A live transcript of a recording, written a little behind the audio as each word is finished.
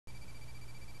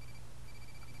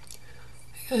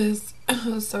because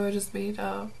so I just made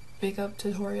a makeup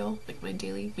tutorial, like my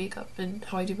daily makeup and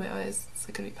how I do my eyes. It's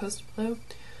like gonna be posted below.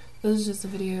 This is just a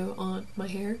video on my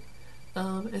hair.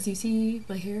 As you see,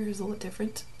 my hair is a little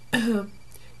different. It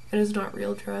is not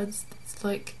real dreads. It's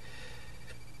like,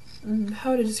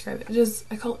 how would I describe it?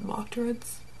 I call it mock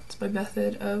dreads. It's my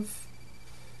method of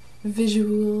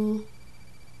visual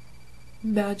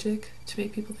magic to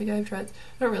make people think I have dreads.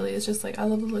 Not really, it's just like I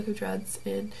love the look of dreads,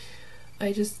 and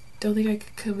I just don't think I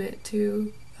could commit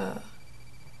to a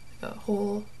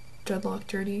whole dreadlock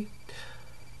journey.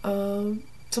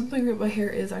 Something that my hair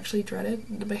is actually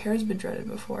dreaded. My hair has been dreaded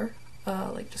before,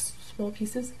 like just small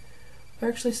pieces. There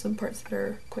are actually some parts that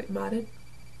are quite matted.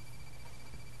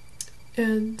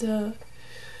 And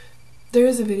there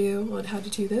is a video on how to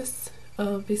do this.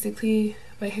 Basically,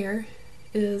 my hair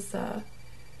is, I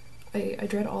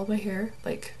dread all my hair,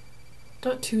 like,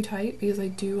 not too tight because I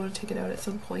do want to take it out at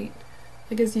some point.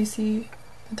 Like, as you see,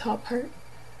 the top part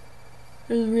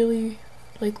is really,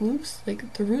 like, loose.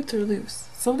 Like, the roots are loose.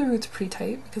 Some of the roots are pretty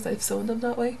tight because I've sewn them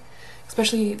that way,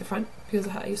 especially the front, because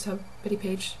I used to have Betty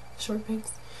Page short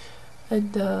bangs.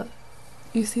 And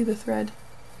you see the thread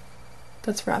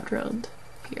that's wrapped around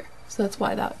here, so that's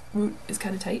why that root is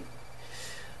kind of tight.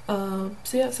 So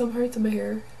yeah, some parts of my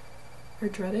hair are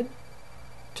dreaded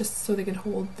just so they can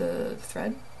hold the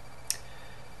thread.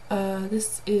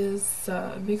 This is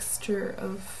a mixture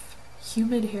of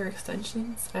human hair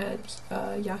extensions and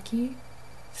yaki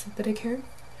synthetic hair.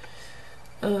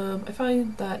 I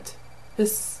find that the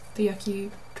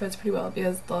yaki dreads pretty well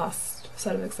because the last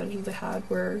set of extensions I had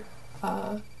were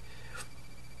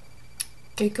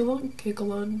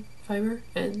Gigalon fiber,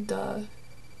 and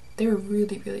they were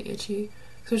really, really itchy,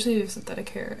 especially if you have synthetic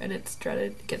hair and it's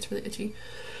dreaded. It gets really itchy.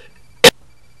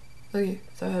 Okay,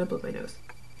 so I had to blow my nose.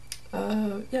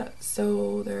 Yeah,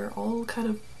 so they're all kind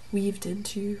of weaved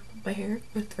into my hair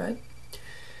with thread,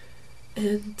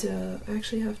 and I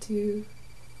actually have to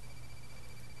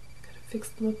kind of fix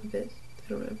them up a bit. I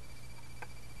don't know.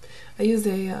 I use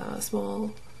a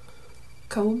small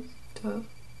comb to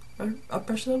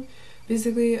brush them.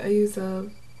 Basically, I use I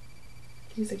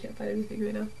can't find anything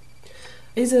right now.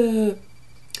 I use a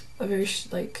very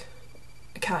like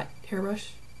a cat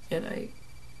hairbrush, and I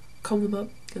comb them up,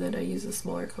 and then I use a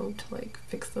smaller comb to like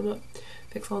fix them up,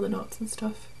 fix all the knots and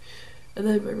stuff. And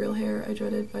then my real hair I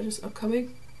dreaded by just upcombing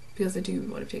because I do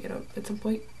want to take it out at some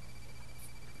point.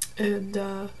 And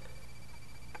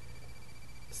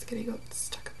it's getting all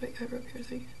stuck in my eyebrow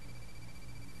piercing.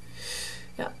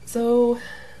 Yeah, so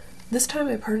this time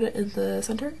I parted it in the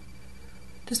center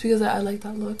just because I like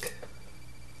that look,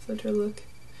 center look.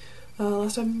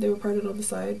 Last time they were parted on the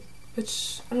side,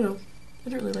 which I don't know, I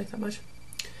didn't really like that much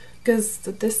because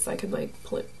this I can like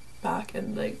pull it back,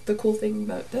 and like the cool thing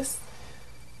about this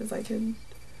is I can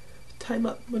time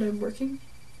up when I'm working.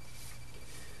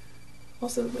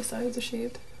 Also, my sides are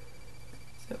shaved,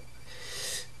 so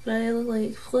I look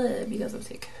like flip because I'm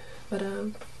sick. But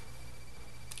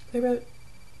they're about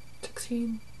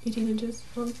 16, 18 inches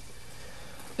long.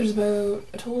 There's about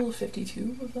a total of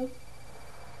 52 of them.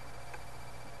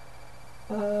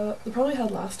 The problem I had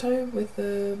last time with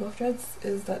the muff dreads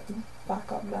is that the back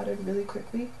got matted really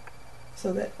quickly,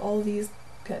 so that all of these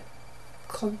get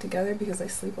clumped together because I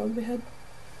sleep on my head.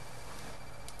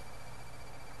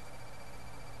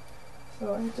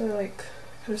 So I have to like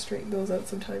kind of straighten those out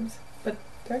sometimes, but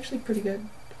they're actually pretty good.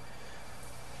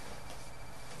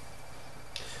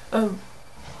 I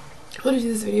want to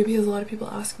do this video because a lot of people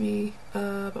ask me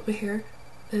about my hair,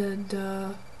 and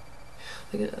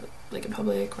like in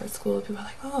public or at school, people are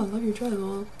like, "Oh, I love your dreads."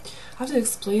 Well, I have to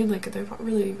explain like they're not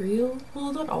really real.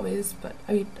 Well, not always, but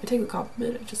I mean, I take the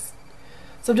compliment. I just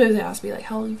sometimes they ask me like,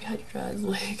 "How long have you had your dreads?"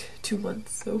 Like 2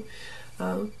 months. So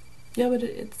yeah, but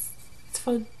it's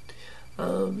fun.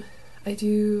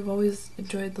 I've always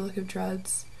enjoyed the look of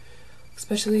dreads,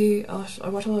 especially I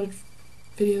watch a lot of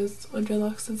videos on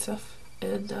dreadlocks and stuff,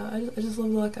 and I just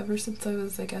love the look ever since I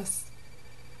was, I guess,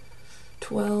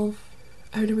 12.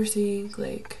 I remember seeing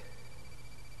like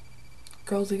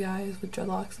girls and guys with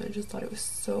dreadlocks, and I just thought it was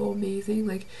so amazing.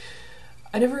 Like,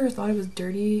 I never thought it was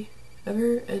dirty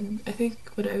ever, and I think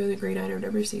when I was in grade 9 I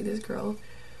remember seeing this girl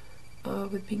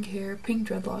with pink hair, pink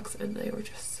dreadlocks, and they were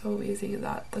just so amazing. And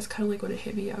that's kind of like when it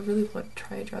hit me. I really want to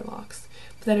try dreadlocks,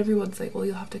 but then everyone's like, well,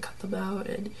 you'll have to cut them out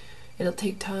and it'll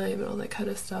take time and all that kind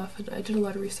of stuff, and I did a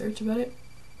lot of research about it,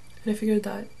 and I figured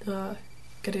that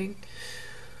getting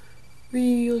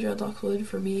real dreadlocks would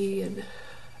for me, and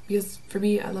because for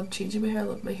me, I love changing my hair. I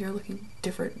love my hair looking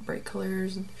different, bright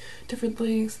colors and different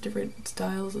lengths, different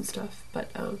styles and stuff, but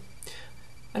I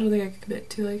don't think I could commit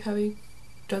to like having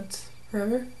dreads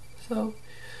forever. So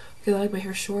because I like my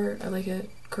hair short, I like it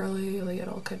curly, I like it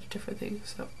all kinds of different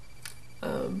things. So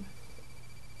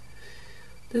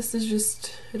this is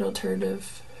just an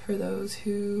alternative for those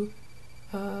who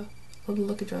love the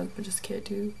look of dreads but just can't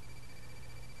do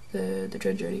the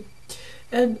dread journey.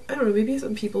 And I don't know, maybe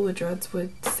some people with dreads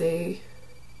would say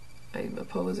I'm a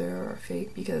poser or a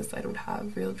fake because I don't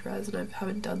have real dreads and I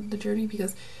haven't done the journey,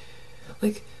 because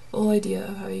like the whole idea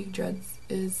of having dreads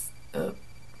is a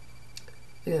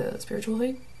spiritual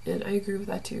thing, and I agree with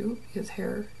that too, because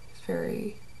hair is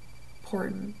very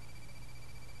important.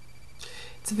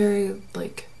 It's a very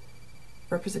like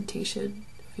representation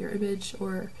of your image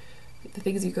or like, the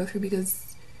things you go through,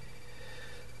 because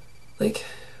like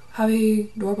having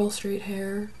normal straight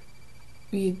hair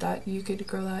mean that you could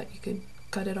grow that, you could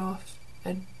cut it off,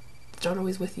 and it's not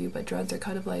always with you, but dreads are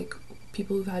kind of like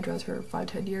people who've had dreads for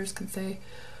 5-10 years can say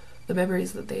the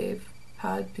memories that they've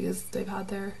had because they've had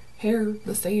their hair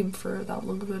the same for that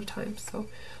long amount of time. So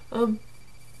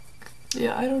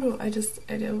yeah, I don't know,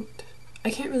 I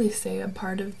can't really say I'm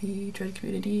part of the dread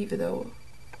community even though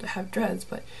I have dreads,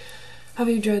 but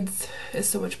having dreads is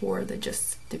so much more than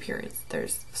just the appearance.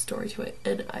 There's a story to it,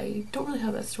 and I don't really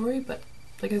have that story, but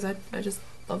like I said, I just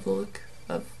love the look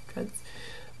of dreads.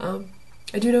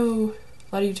 I do know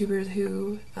a lot of YouTubers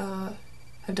who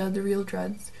have done the real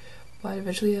dreads, but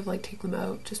eventually have like taken them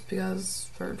out just because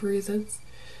for reasons.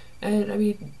 And I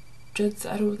mean, dreads,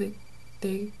 I don't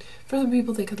think for some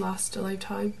people they could last a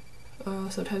lifetime.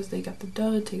 Sometimes they get them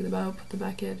done, take them out, put them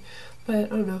back in, but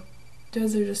I don't know.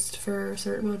 Dreads are just for a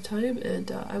certain amount of time,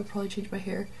 and I would probably change my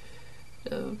hair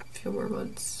a few more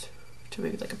months to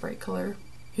maybe like a bright color,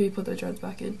 maybe put the dreads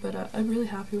back in, but I'm really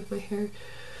happy with my hair.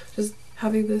 Just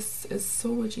having this is so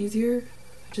much easier.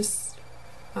 I just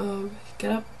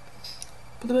get up,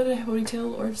 put them in a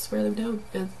ponytail, or just wear them down,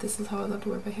 and this is how I love to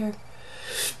wear my hair.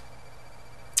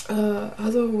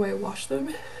 Also, I wash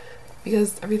them,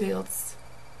 because everything else,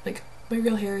 like my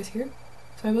real hair is here,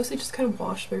 so I mostly just kind of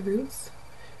wash my roots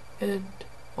and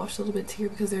wash little bits here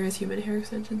because there is human hair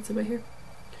extensions in my hair.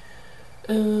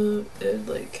 And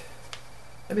like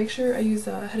I make sure I use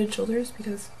Head and Shoulders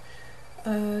because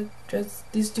dreads,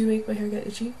 these do make my hair get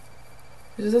itchy.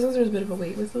 There's a bit of a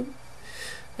weight with them,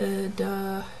 and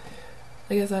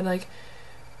like I said, like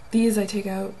these I take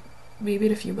out maybe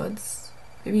in a few months,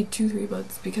 maybe 2-3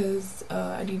 months, because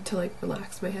I need to like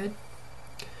relax my head,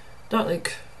 not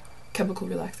like chemical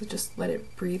relax it, just let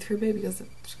it breathe for a bit because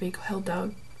it's being held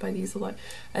down by these a lot.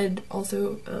 And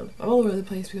also I'm all over the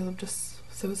place because I'm just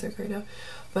so sick right now,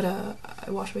 but I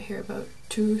wash my hair about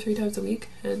 2 or 3 times a week,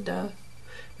 and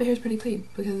my hair's pretty clean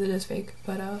because it is fake,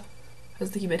 but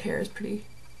as the human hair is pretty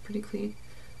clean.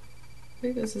 I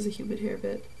think this is a human hair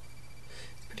bit.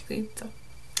 It's pretty clean, so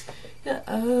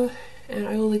yeah. And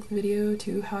I will link the video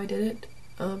to how I did it.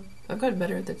 I've gotten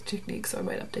better at the technique, so I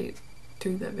might update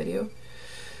during that video.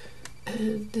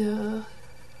 And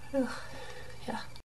yeah.